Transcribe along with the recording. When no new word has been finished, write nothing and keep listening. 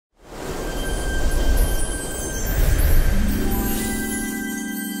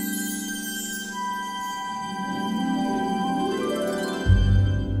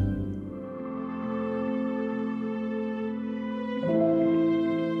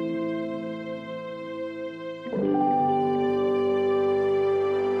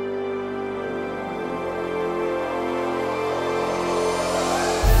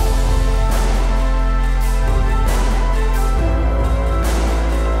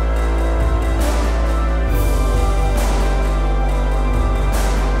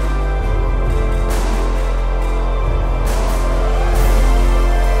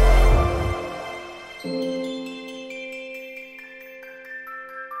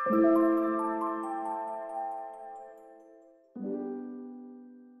All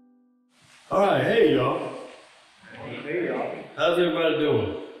right, hey y'all. Hey y'all. How's everybody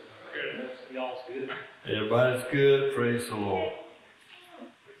doing? Good. Y'all's good. Everybody's good. Praise the Lord.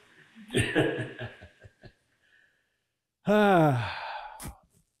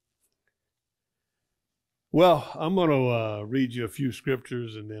 Well, I'm going to read you a few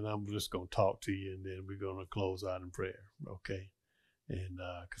scriptures, and then I'm just going to talk to you, and then we're going to close out in prayer, okay? And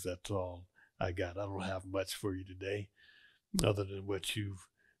because that's all I got. I don't have much for you today other than what you've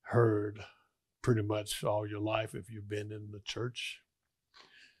heard pretty much all your life if you've been in the church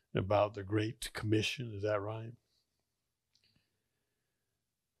about the Great Commission. Is that right?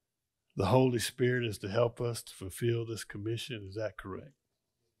 The Holy Spirit is to help us to fulfill this commission. Is that correct?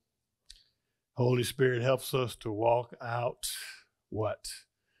 Holy Spirit helps us to walk out what?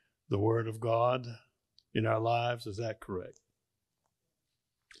 The Word of God in our lives. Is that correct?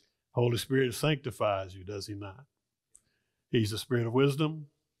 Holy Spirit sanctifies you, does he not? He's the Spirit of wisdom,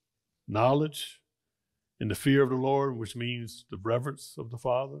 knowledge, and the fear of the Lord, which means the reverence of the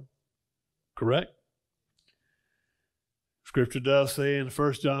Father. Correct? Scripture does say in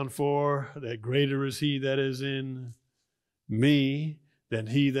 1 John 4 that greater is he that is in me than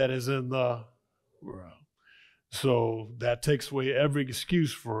he that is in the world. So that takes away every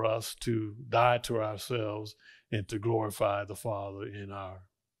excuse for us to die to ourselves and to glorify the Father in our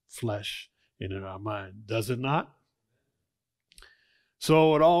flesh and in our mind. Does it not?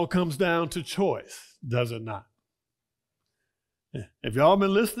 So it all comes down to choice, does it not? Yeah. Have y'all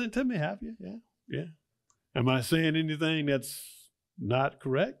been listening to me? Have you? Yeah. Yeah. Am I saying anything that's not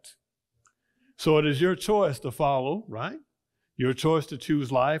correct? So it is your choice to follow, right? Your choice to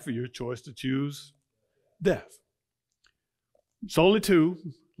choose life or your choice to choose death. It's only two,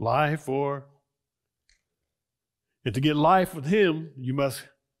 life or, and to get life with him, you must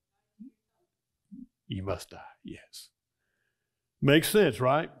die, yes. Makes sense,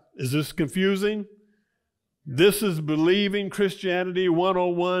 right? Is this confusing? This is believing Christianity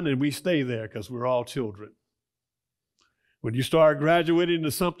 101, and we stay there because we're all children. When you start graduating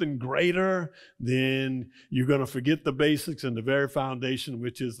to something greater, then you're going to forget the basics and the very foundation,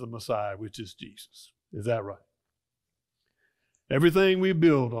 which is the Messiah, which is Jesus. Is that right? Everything we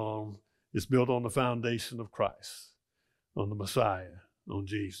build on is built on the foundation of Christ, on the Messiah, on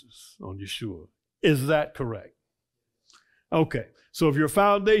Jesus, on Yeshua. Is that correct? Okay, so if your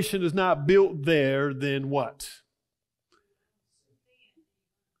foundation is not built there, then what?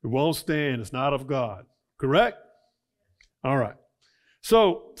 It won't stand. It's not of God. Correct? All right.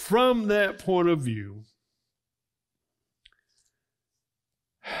 So from that point of view,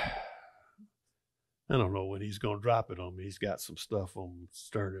 I don't know when he's going to drop it on me. He's got some stuff on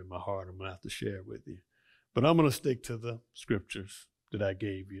stirring in my heart I'm going to have to share with you. But I'm going to stick to the scriptures that I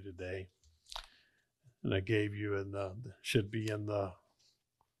gave you today. And I gave you in the, should be in the,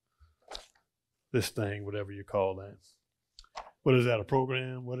 this thing, whatever you call that. What is that, a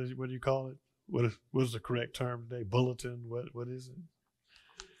program? What do you call it? What is the correct term today? Bulletin? What is it?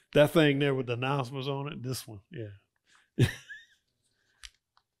 That thing there with the announcements on it? This one, yeah.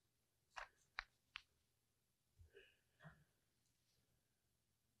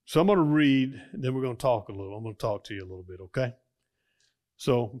 So I'm going to read, and then we're going to talk a little. I'm going to talk to you a little bit, okay?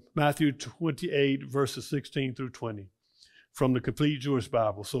 So Matthew 28, verses 16 through 20, from the Complete Jewish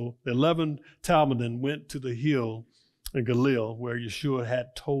Bible. So the 11 Talmudim went to the hill in Galilee where Yeshua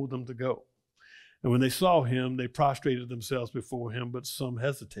had told them to go. And when they saw him, they prostrated themselves before him, but some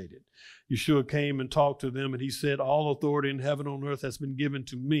hesitated. Yeshua came and talked to them, and he said, all authority in heaven and on earth has been given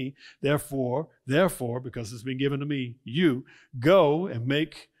to me. Therefore, because it's been given to me, you go and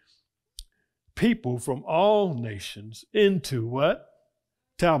make people from all nations into what?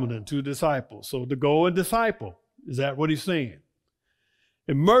 Talmudim, to disciples. So to go and disciple, is that what he's saying?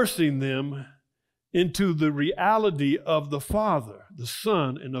 Immersing them into the reality of the Father, the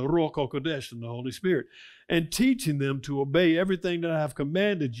Son, and the Ruach HaKodesh, and the Holy Spirit, and teaching them to obey everything that I have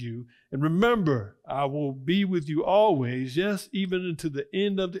commanded you. And remember, I will be with you always, yes, even unto the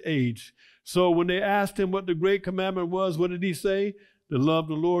end of the age. So when they asked him what the great commandment was, what did he say? To love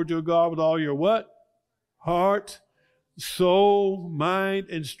the Lord your God with all your what? Heart, soul, mind,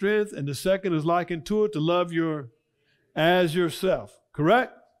 and strength. And the second is likened to it, to love your as yourself.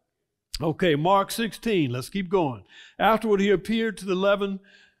 Correct? Okay, Mark 16. Let's keep going. Afterward, he appeared to the 11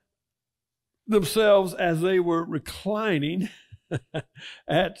 themselves as they were reclining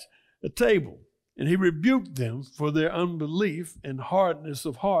at a table. And he rebuked them for their unbelief and hardness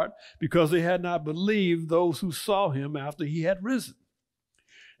of heart, because they had not believed those who saw him after he had risen.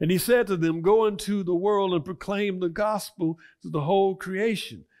 And he said to them, go into the world and proclaim the gospel to the whole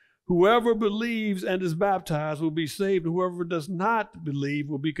creation. Whoever believes and is baptized will be saved, and whoever does not believe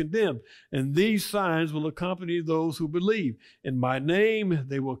will be condemned. And these signs will accompany those who believe. In my name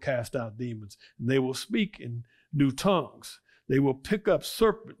they will cast out demons, and they will speak in new tongues. They will pick up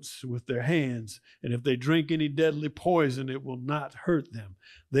serpents with their hands, and if they drink any deadly poison, it will not hurt them.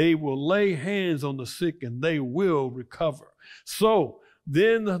 They will lay hands on the sick, and they will recover. So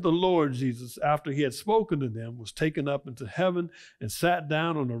then the Lord Jesus, after he had spoken to them, was taken up into heaven and sat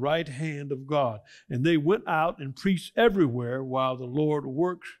down on the right hand of God. And they went out and preached everywhere while the Lord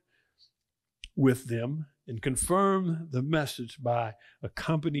worked with them and confirmed the message by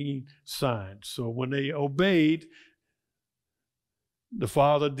accompanying signs. So when they obeyed, the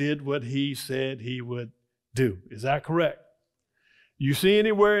Father did what he said he would do. Is that correct? You see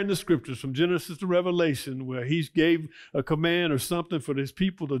anywhere in the scriptures from Genesis to Revelation where he gave a command or something for his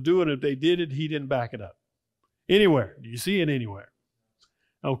people to do it, and if they did it, he didn't back it up? Anywhere. Do you see it anywhere?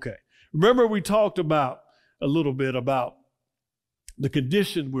 Okay. Remember we talked about a little bit about the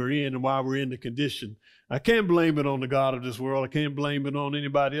condition we're in and why we're in the condition. I can't blame it on the God of this world. I can't blame it on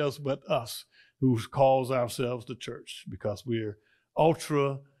anybody else but us who calls ourselves the church, because we're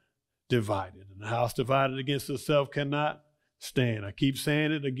ultra divided. And a house divided against itself cannot stand. I keep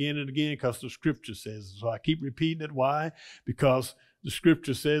saying it again and again because the scripture says it. So I keep repeating it. Why? Because the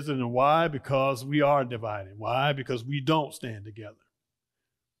scripture says it. And why? Because we are divided. Why? Because we don't stand together.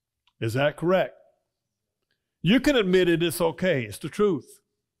 Is that correct? You can admit it. It's okay. It's the truth.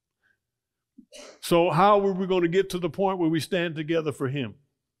 So how are we going to get to the point where we stand together for him?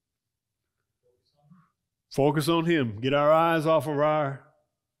 Focus on him. Get our eyes off of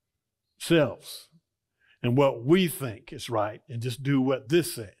ourselves and what we think is right, and just do what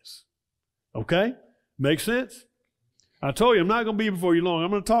this says. Okay? Make sense? I told you, I'm not going to be before you long. I'm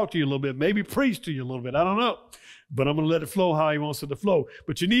going to talk to you a little bit, maybe preach to you a little bit. I don't know. But I'm going to let it flow how he wants it to flow.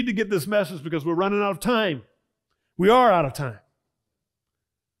 But you need to get this message because we're running out of time. We are out of time.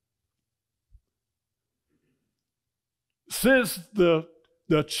 Since the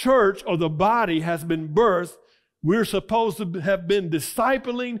church or the body has been birthed, we're supposed to have been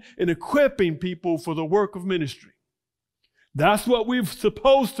discipling and equipping people for the work of ministry. That's what we're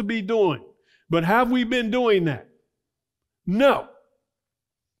supposed to be doing. But have we been doing that? No.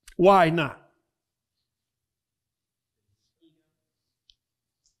 Why not?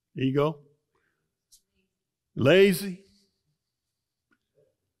 Ego? Lazy?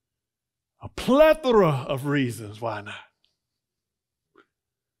 A plethora of reasons why not.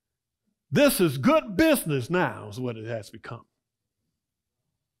 This is good business now, is what it has become.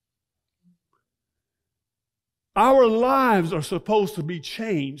 Our lives are supposed to be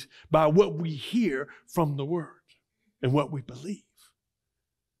changed by what we hear from the Word and what we believe.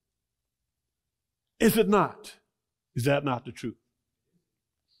 Is it not? Is that not the truth?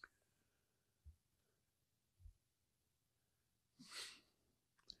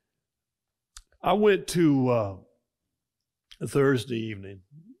 I went to a Thursday evening.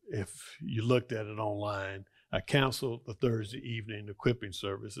 If you looked at it online, I canceled the Thursday evening equipping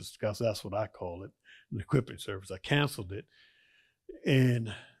services because that's what I call it, an equipping service. I canceled it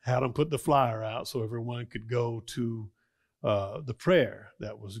and had them put the flyer out so everyone could go to the prayer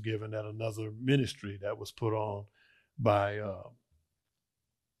that was given at another ministry that was put on by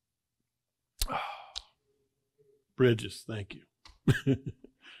Bridges. Thank you.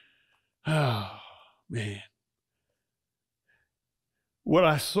 Oh, man. What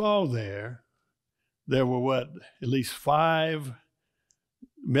I saw there were at least 5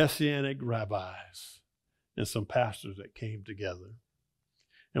 Messianic rabbis and some pastors that came together.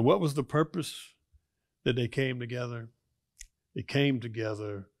 And what was the purpose that they came together? They came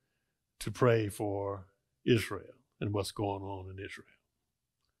together to pray for Israel and what's going on in Israel.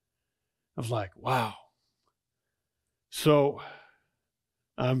 I was like, wow. So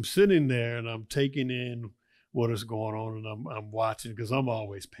I'm sitting there and I'm taking in what is going on, and I'm watching because I'm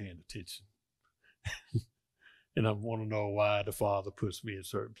always paying attention. And I want to know why the Father puts me in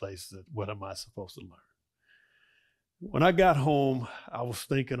certain places. What am I supposed to learn? When I got home, I was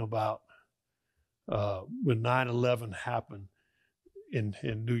thinking about when 9/11 happened in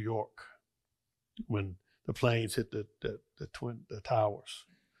New York, when the planes hit the towers.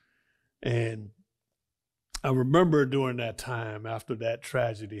 And I remember during that time, after that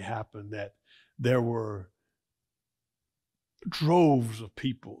tragedy happened, that there were droves of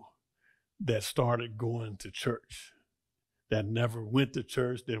people that started going to church, that never went to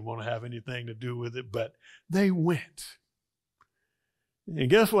church, didn't want to have anything to do with it, but they went. And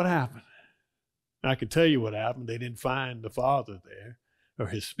guess what happened? I can tell you what happened. They didn't find the Father there or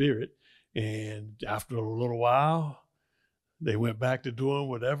his Spirit. And after a little while, they went back to doing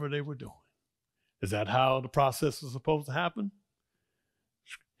whatever they were doing. Is that how the process is supposed to happen?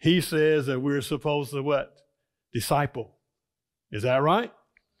 He says that we're supposed to what? Disciple. Is that right?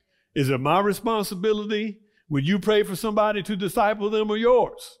 Is it my responsibility when you pray for somebody to disciple them or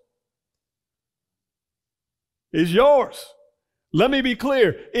yours? It's yours. Let me be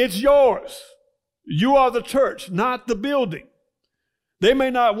clear. It's yours. You are the church, not the building. They may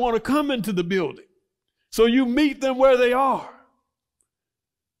not want to come into the building. So you meet them where they are.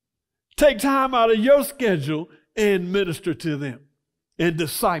 Take time out of your schedule and minister to them and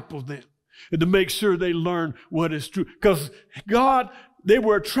disciple them and to make sure they learn what is true. Because God, they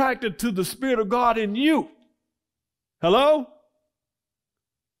were attracted to the Spirit of God in you. Hello?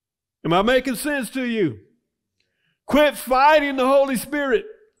 Am I making sense to you? Quit fighting the Holy Spirit.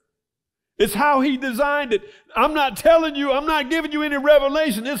 It's how He designed it. I'm not telling you, I'm not giving you any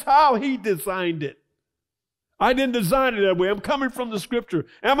revelation. It's how He designed it. I didn't design it that way. I'm coming from the Scripture.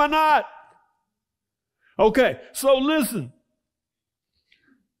 Am I not? Okay, so listen.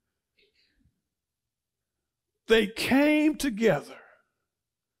 They came together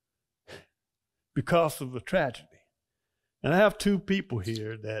because of the tragedy. And I have two people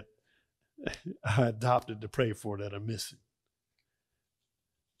here that I adopted to pray for that are missing.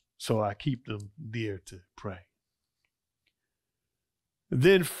 So I keep them dear to pray.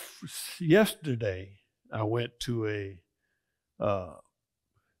 Then yesterday, I went to it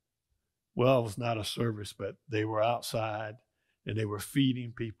was not a service, but they were outside and they were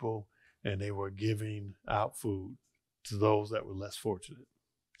feeding people and they were giving out food to those that were less fortunate.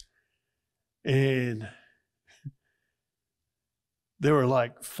 And there were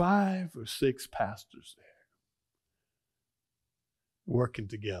like 5 or 6 pastors there working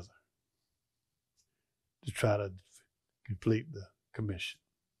together to try to complete the commission.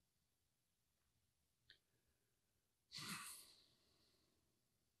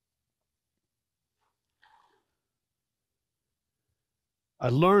 I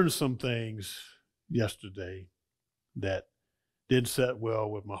learned some things yesterday that didn't set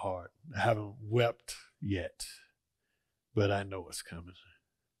well with my heart. I haven't wept yet, but I know it's coming.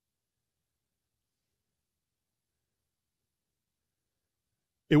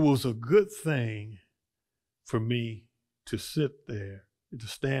 It was a good thing for me to sit there and to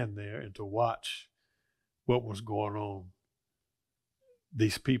stand there and to watch what was going on.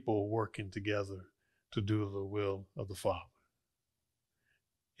 These people working together to do the will of the Father.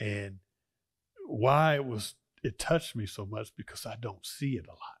 And why it touched me so much, because I don't see it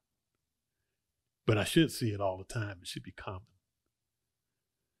a lot. But I should see it all the time. It should be common.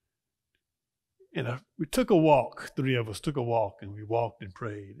 And we took a walk, 3 of us took a walk, and we walked and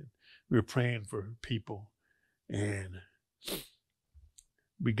prayed. And we were praying for people. And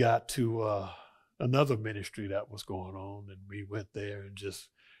we got to another ministry that was going on, and we went there and just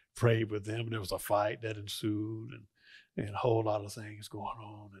prayed with them. And there was a fight that ensued, and a whole lot of things going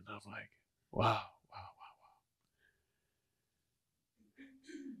on. And I'm like, wow.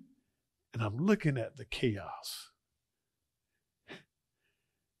 And I'm looking at the chaos.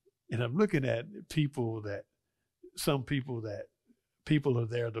 And I'm looking at people are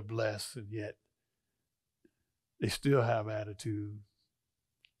there to bless, and yet they still have attitude.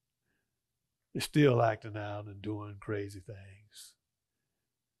 They're still acting out and doing crazy things.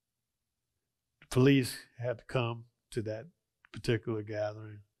 The police had to come to that particular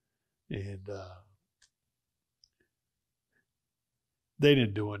gathering, and they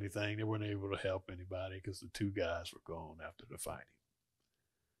didn't do anything. They weren't able to help anybody because the 2 guys were gone after the fighting.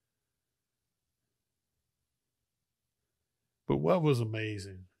 But what was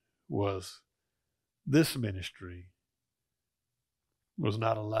amazing was this ministry was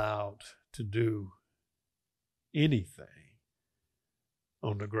not allowed to do anything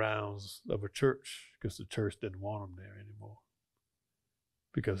on the grounds of a church, because the church didn't want them there anymore,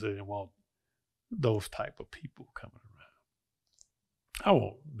 because they didn't want those type of people coming around. I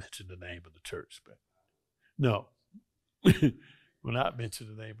won't mention the name of the church, but no, will not mention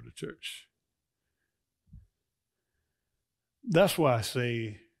the name of the church. That's why I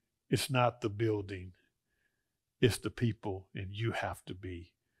say it's not the building, it's the people, and you have to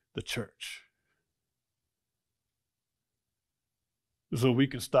be the church. So we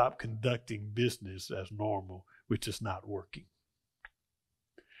can stop conducting business as normal, which is not working.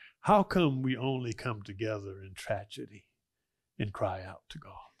 How come we only come together in tragedy and cry out to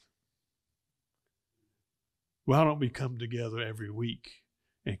God? Why don't we come together every week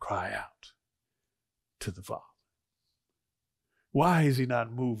and cry out to the Father? Why is He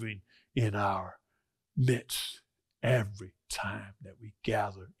not moving in our midst every time that we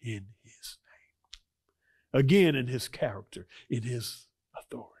gather in His name? Again, in his character, in his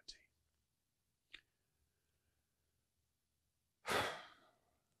authority.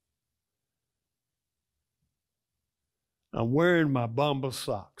 I'm wearing my Bombas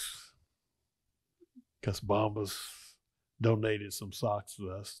socks because Bombas donated some socks to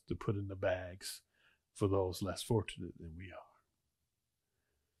us to put in the bags for those less fortunate than we are.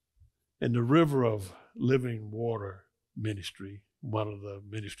 And the River of Living Water Ministry, one of the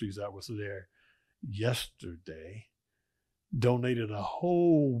ministries that was there yesterday, donated a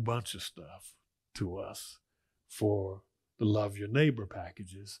whole bunch of stuff to us for the Love Your Neighbor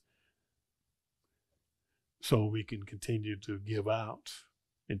packages so we can continue to give out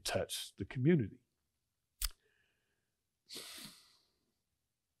and touch the community.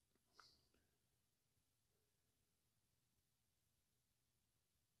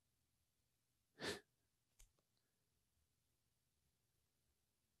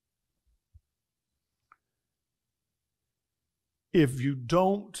 If you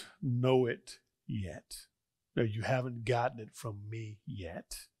don't know it yet, or you haven't gotten it from me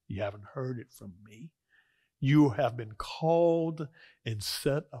yet, you haven't heard it from me, you have been called and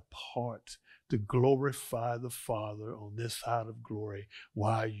set apart to glorify the Father on this side of glory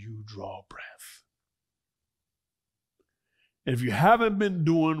while you draw breath. And if you haven't been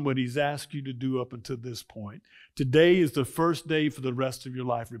doing what he's asked you to do up until this point, today is the first day for the rest of your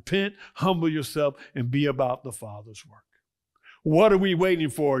life. Repent, humble yourself, and be about the Father's work. What are we waiting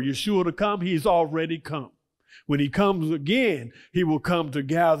for? Yeshua to come? He's already come. When he comes again, he will come to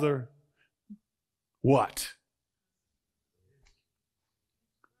gather what?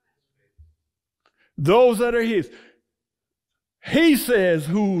 Those that are his. He says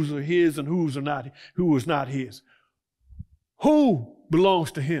whose are his and whose are not, who is not his. Who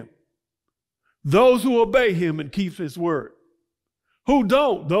belongs to him? Those who obey him and keep his word. Who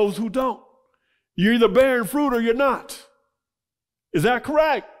don't? Those who don't. You're either bearing fruit or you're not. Is that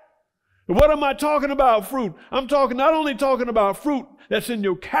correct? What am I talking about, fruit? I'm not only talking about fruit that's in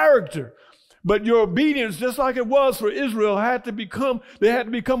your character, but your obedience, just like it was for Israel, they had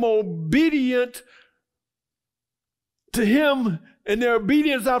to become obedient to him, and their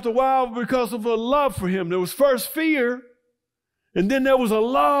obedience after a while because of a love for him. There was first fear, and then there was a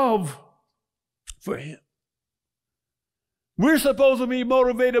love for him. We're supposed to be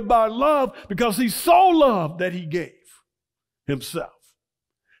motivated by love because he so loved that he gave himself.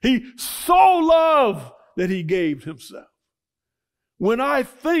 He so loved that he gave himself. When I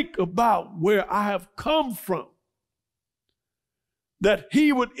think about where I have come from, that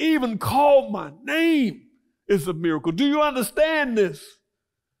he would even call my name is a miracle. Do you understand this?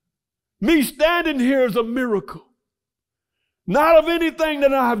 Me standing here is a miracle. Not of anything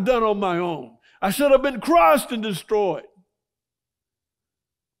that I have done on my own. I should have been crushed and destroyed.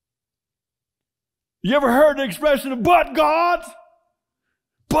 You ever heard the expression of but God?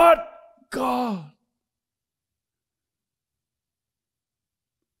 But God.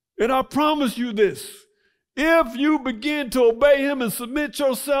 And I promise you this, if you begin to obey him and submit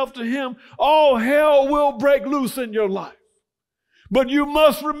yourself to him, all hell will break loose in your life. But you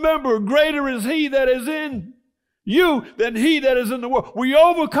must remember, greater is he that is in you than he that is in the world. We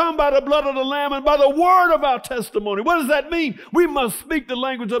overcome by the blood of the Lamb and by the word of our testimony. What does that mean? We must speak the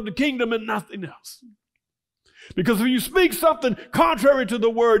language of the kingdom and nothing else. Because if you speak something contrary to the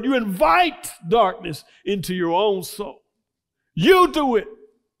word, you invite darkness into your own soul. You do it.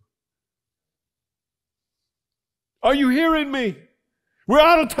 Are you hearing me? We're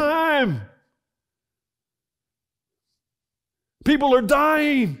out of time. People are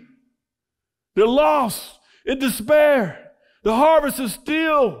dying. They're lost in despair. The harvest is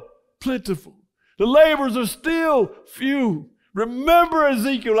still plentiful. The laborers are still few. Remember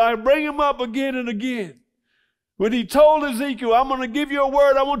Ezekiel. I bring him up again and again. When he told Ezekiel, I'm going to give you a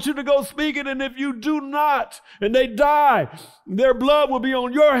word, I want you to go speak it, and if you do not, and they die, their blood will be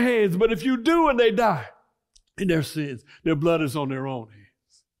on your hands. But if you do and they die in their sins, their blood is on their own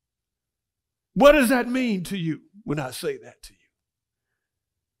hands. What does that mean to you when I say that to you?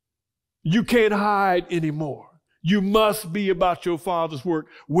 You can't hide anymore. You must be about your Father's work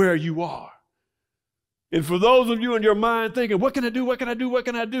where you are. And for those of you in your mind thinking, what can I do, what can I do, what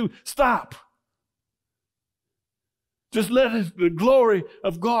can I do? Stop. Just let the glory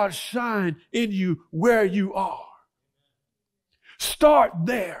of God shine in you where you are. Start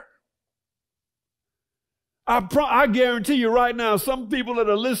there. I guarantee you right now, some people that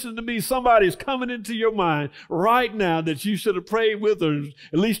are listening to me, somebody's coming into your mind right now that you should have prayed with or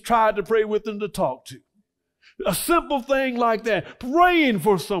at least tried to pray with them to talk to. A simple thing like that, praying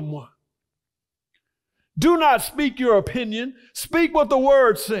for someone. Do not speak your opinion. Speak what the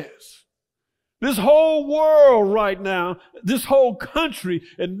word says. This whole world right now, this whole country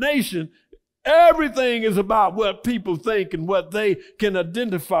and nation, everything is about what people think and what they can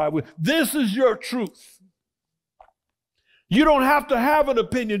identify with. This is your truth. You don't have to have an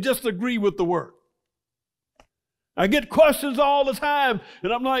opinion, just agree with the word. I get questions all the time,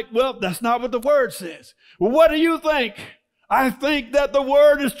 and I'm like, well, that's not what the word says. Well, what do you think? I think that the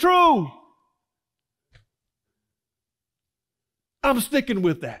word is true. I'm sticking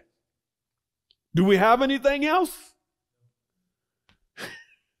with that. Do we have anything else?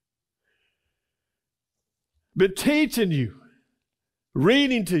 Been teaching you,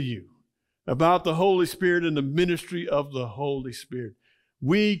 reading to you about the Holy Spirit and the ministry of the Holy Spirit.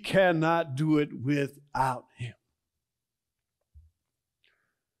 We cannot do it without him.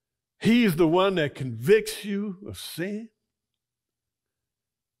 He's the one that convicts you of sin.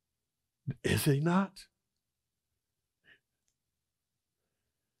 Is he not?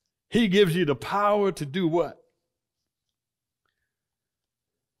 He gives you the power to do what?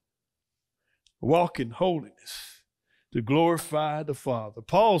 Walk in holiness, to glorify the Father.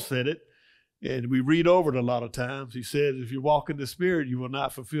 Paul said it, and we read over it a lot of times. He said, if you walk in the Spirit, you will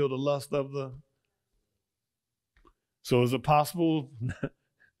not fulfill the lust of the... So is it possible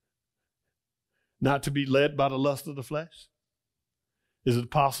not to be led by the lust of the flesh? Is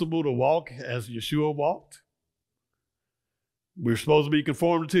it possible to walk as Yeshua walked? We're supposed to be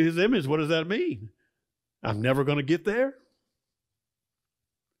conformed to his image. What does that mean? I'm never going to get there?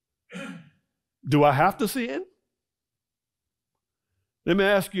 Do I have to sin? Let me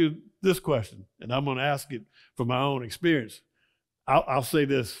ask you this question, and I'm going to ask it from my own experience. I'll say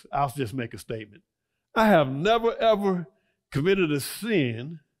this. I'll just make a statement. I have never, ever committed a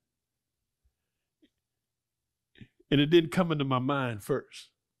sin, and it didn't come into my mind first.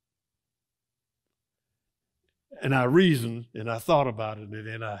 And I reasoned, and I thought about it, and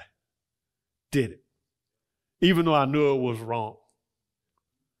then I did it, even though I knew it was wrong.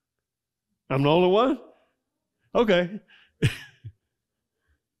 I'm the only one? Okay.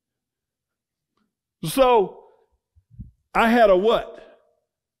 So I had a what?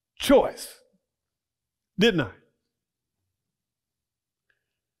 Choice, didn't I?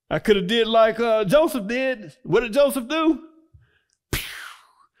 I could have did like Joseph did. What did Joseph do?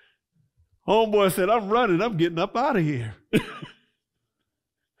 Homeboy said, I'm running. I'm getting up out of here.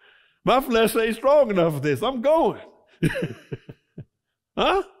 My flesh ain't strong enough for this. I'm going.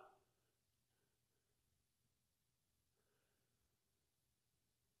 Huh?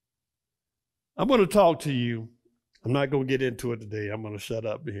 I'm going to talk to you. I'm not going to get into it today. I'm going to shut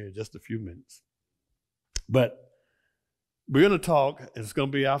up here in just a few minutes. But we're going to talk, and it's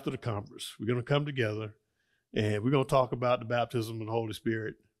going to be after the conference. We're going to come together, and we're going to talk about the baptism of the Holy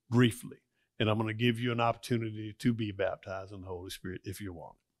Spirit briefly. And I'm going to give you an opportunity to be baptized in the Holy Spirit if you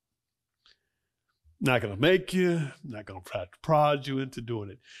want. Not going to make you, not going to try to prod you into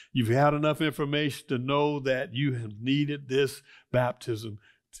doing it. You've had enough information to know that you have needed this baptism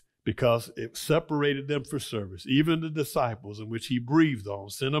because it separated them for service. Even the disciples in which he breathed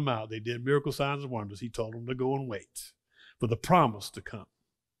on, sent them out. They did miracle signs and wonders. He told them to go and wait for the promise to come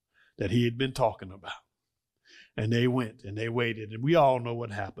that he had been talking about. And they went and they waited. And we all know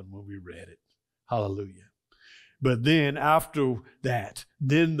what happened when we read it. Hallelujah. But then after that,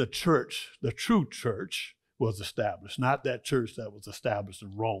 then the church, the true church, was established. Not that church that was established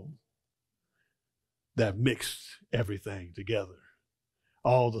in Rome that mixed everything together.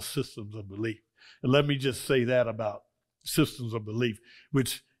 All the systems of belief. And let me just say that about systems of belief,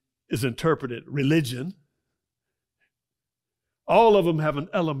 which is interpreted religion. All of them have an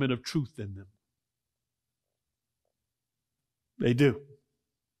element of truth in them. They do.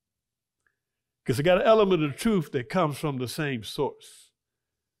 Because they got an element of truth that comes from the same source.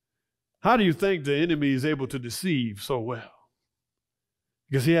 How do you think the enemy is able to deceive so well?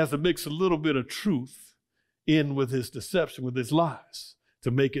 Because he has to mix a little bit of truth in with his deception, with his lies,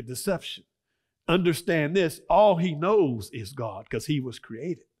 to make it deception. Understand this, all he knows is God because he was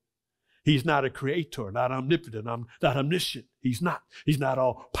created. He's not a creator, not omnipotent, not omniscient. He's not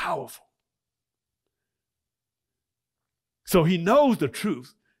all powerful. So he knows the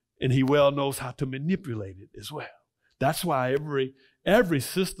truth, and he well knows how to manipulate it as well. That's why every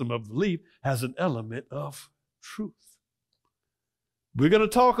system of belief has an element of truth. We're going to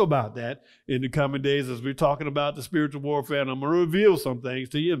talk about that in the coming days as we're talking about the spiritual warfare, and I'm going to reveal some things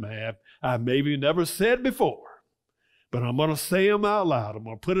to you, man. I maybe never said before, but I'm going to say them out loud. I'm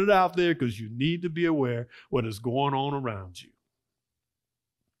going to put it out there because you need to be aware what is going on around you.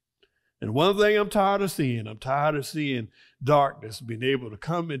 And one thing I'm tired of seeing darkness being able to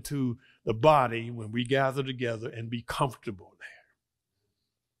come into the body when we gather together and be comfortable there.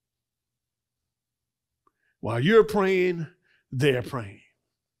 While you're praying, they're praying.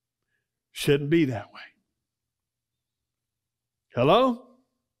 Shouldn't be that way. Hello?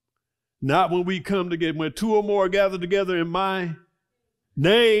 Not when we come together. When two or more are gathered together in my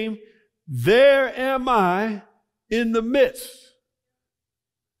name, there am I in the midst.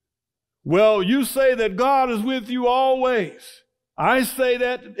 Well, you say that God is with you always. I say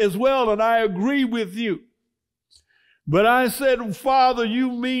that as well, and I agree with you. But I said, Father,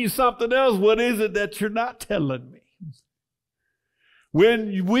 you mean something else. What is it that you're not telling me?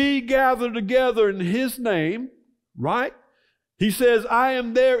 When we gather together in his name, right? He says, I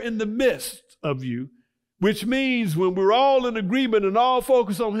am there in the midst of you, which means when we're all in agreement and all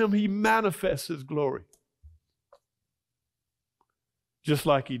focus on him, he manifests his glory. Just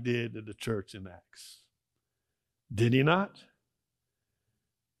like he did in the church in Acts. Did he not?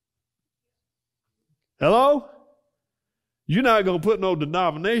 Hello? You're not going to put no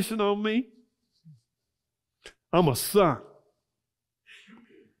denomination on me. I'm a son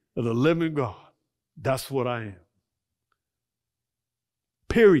of the living God. That's what I am.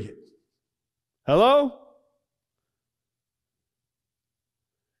 Period. Hello?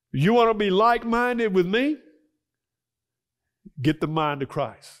 You want to be like-minded with me? Get the mind of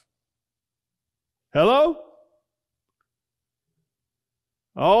Christ. Hello?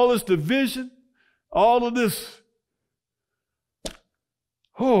 All this division, all of this,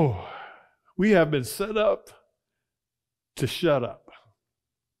 we have been set up to shut up.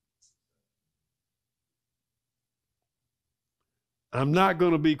 I'm not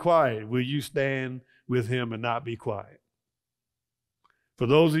going to be quiet. Will you stand with him and not be quiet? For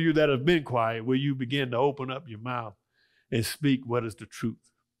those of you that have been quiet, will you begin to open up your mouth and speak what is the truth?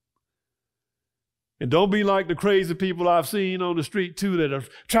 And don't be like the crazy people I've seen on the street too that are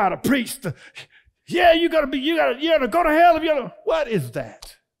trying to preach you gotta go to hell if you what is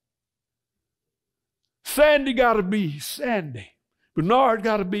that? Sandy gotta be Sandy. Bernard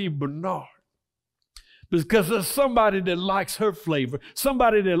gotta be Bernard. Because there's somebody that likes her flavor,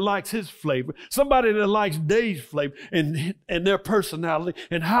 somebody that likes his flavor, somebody that likes Dave's flavor and their personality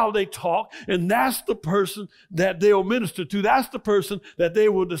and how they talk. And that's the person that they'll minister to. That's the person that they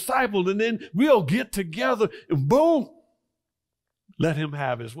will disciple. And then we'll get together and boom, let him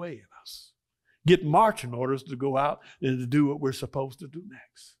have his way in us. Get marching orders to go out and to do what we're supposed to do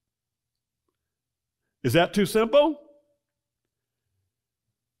next. Is that too simple?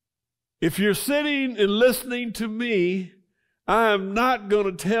 If you're sitting and listening to me, I am not going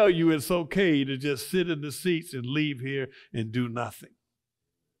to tell you it's okay to just sit in the seats and leave here and do nothing.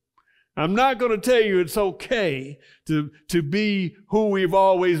 I'm not going to tell you it's okay to be who we've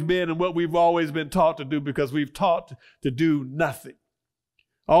always been and what we've always been taught to do, because we've taught to do nothing.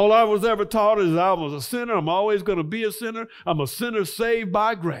 All I was ever taught is I was a sinner. I'm always going to be a sinner. I'm a sinner saved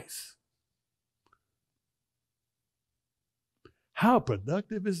by grace. How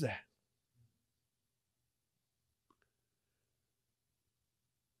productive is that?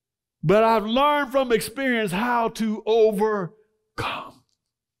 But I've learned from experience how to overcome.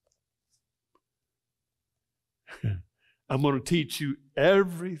 I'm going to teach you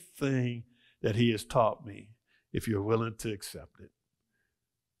everything that he has taught me if you're willing to accept it.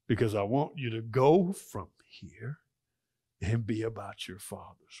 Because I want you to go from here and be about your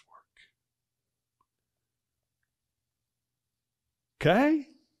Father's work. Okay?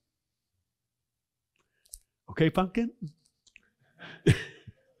 Okay, pumpkin?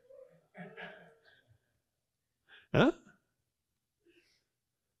 Huh?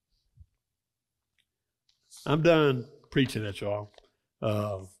 I'm done preaching at y'all.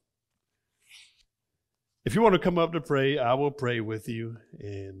 If you want to come up to pray, I will pray with you.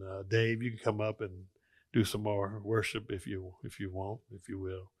 And Dave, you can come up and do some more worship if you want, if you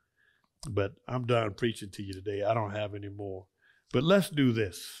will. But I'm done preaching to you today. I don't have any more. But let's do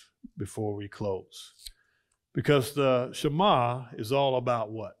this before we close. Because the Shema is all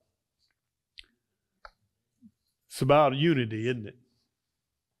about what? It's about unity, isn't it?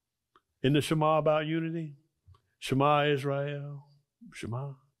 Isn't the Shema about unity? Shema Israel,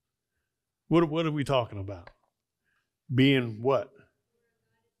 Shema. What are we talking about? Being what?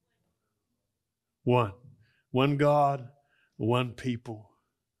 One. One God, one people,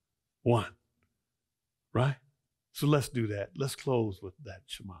 one. Right? So let's do that. Let's close with that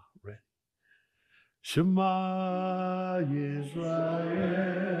Shema. Ready? Shema Israel,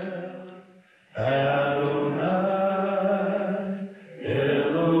 Adonai.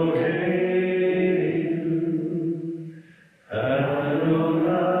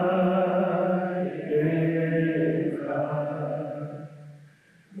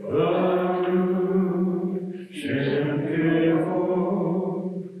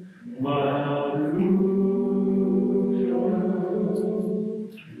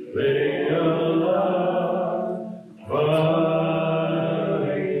 lay alive by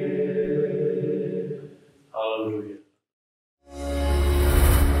it. Hallelujah.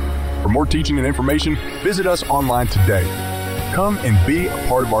 For more teaching and information, visit us online today. Come and be a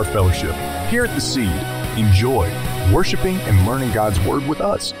part of our fellowship. Here at The Seed, enjoy worshiping and learning God's Word with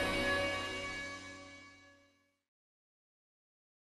us.